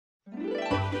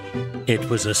It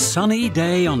was a sunny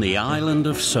day on the island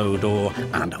of Sodor,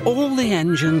 and all the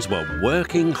engines were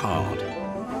working hard.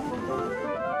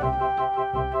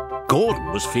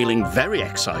 Gordon was feeling very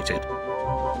excited.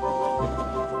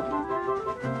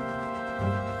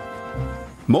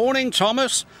 Morning,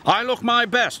 Thomas. I look my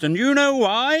best, and you know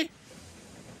why?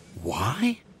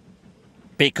 Why?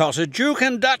 Because a Duke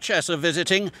and Duchess are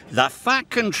visiting, the Fat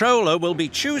Controller will be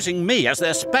choosing me as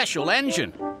their special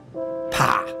engine.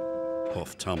 Pah!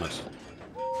 Puffed Thomas.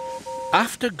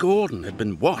 After Gordon had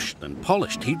been washed and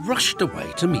polished, he rushed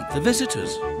away to meet the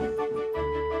visitors.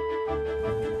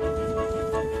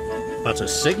 But a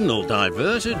signal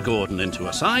diverted Gordon into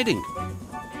a siding.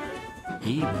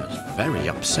 He was very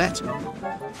upset.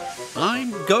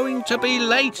 I'm going to be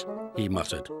late, he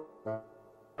muttered.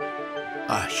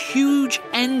 A huge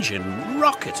engine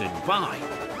rocketed by.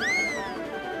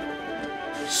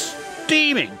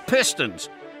 Steaming pistons!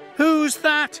 Who's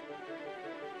that?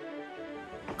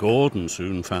 Gordon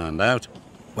soon found out.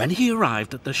 When he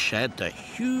arrived at the shed, the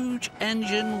huge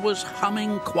engine was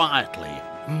humming quietly.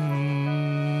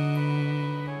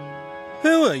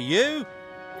 Who are you?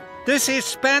 This is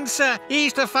Spencer.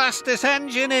 He's the fastest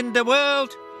engine in the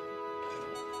world.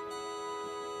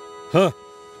 Huh.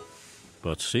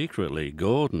 But secretly,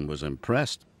 Gordon was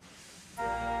impressed.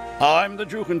 I'm the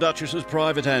Duke and Duchess's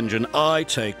private engine. I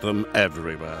take them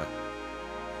everywhere.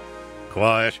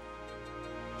 Quiet.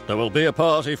 There will be a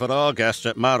party for our guests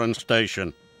at Marron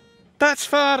Station. That's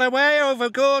far away over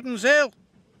Gordon's Hill.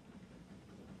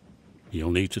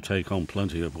 You'll need to take on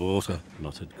plenty of water,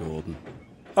 muttered Gordon.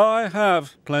 I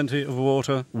have plenty of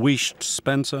water, wheezed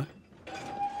Spencer.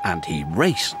 And he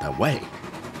raced away.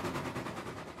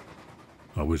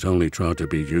 I was only trying to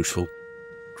be useful,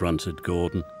 grunted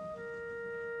Gordon.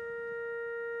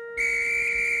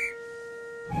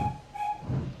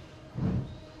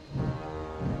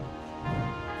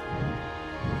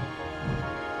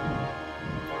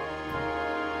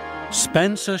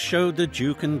 Spencer showed the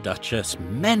Duke and Duchess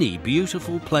many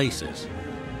beautiful places.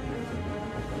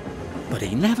 But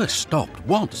he never stopped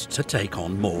once to take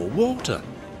on more water.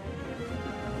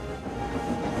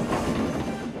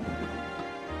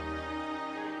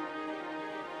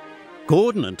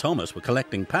 Gordon and Thomas were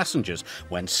collecting passengers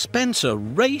when Spencer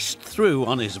raced through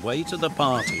on his way to the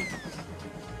party.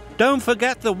 Don't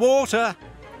forget the water!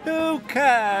 Who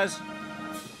cares?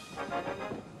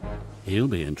 He'll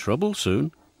be in trouble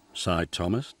soon, sighed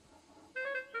Thomas.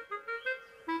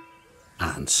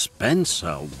 And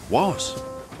Spencer was.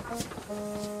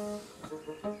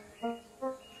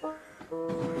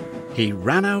 He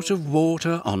ran out of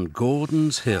water on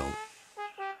Gordon's Hill.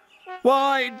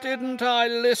 Why didn't I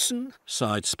listen?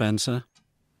 Sighed Spencer.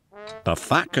 The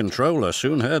Fat Controller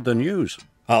soon heard the news.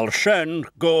 I'll send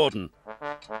Gordon.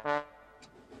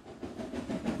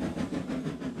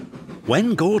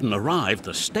 When Gordon arrived,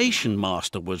 the station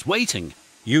master was waiting.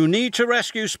 You need to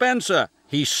rescue Spencer.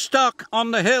 He's stuck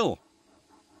on the hill.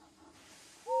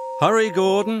 Hurry,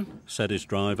 Gordon, said his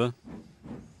driver.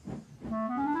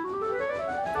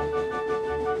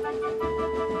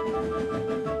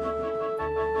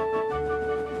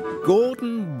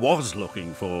 Gordon was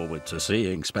looking forward to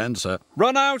seeing Spencer.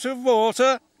 Run out of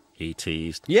water? He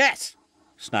teased. Yes,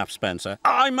 snapped Spencer.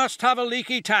 I must have a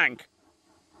leaky tank.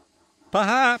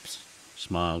 Perhaps,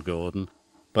 smiled Gordon.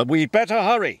 But we'd better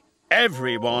hurry.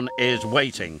 Everyone is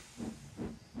waiting.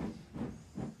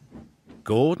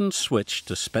 Gordon switched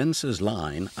to Spencer's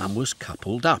line and was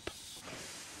coupled up.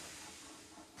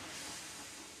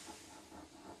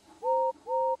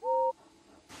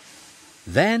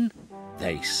 Then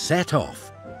they set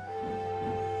off.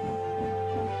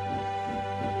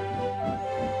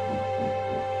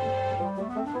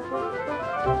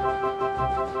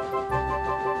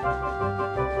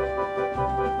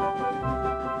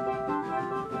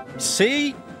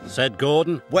 See, said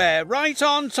Gordon, we're right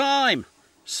on time.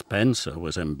 Spencer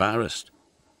was embarrassed.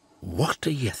 What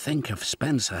do you think of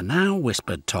Spencer now?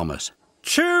 Whispered Thomas.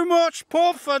 Too much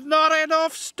puff and not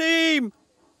enough steam.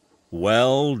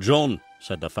 Well done,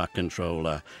 said the Fat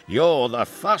Controller. You're the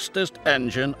fastest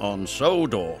engine on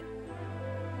Sodor.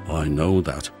 I know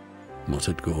that,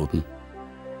 muttered Gordon.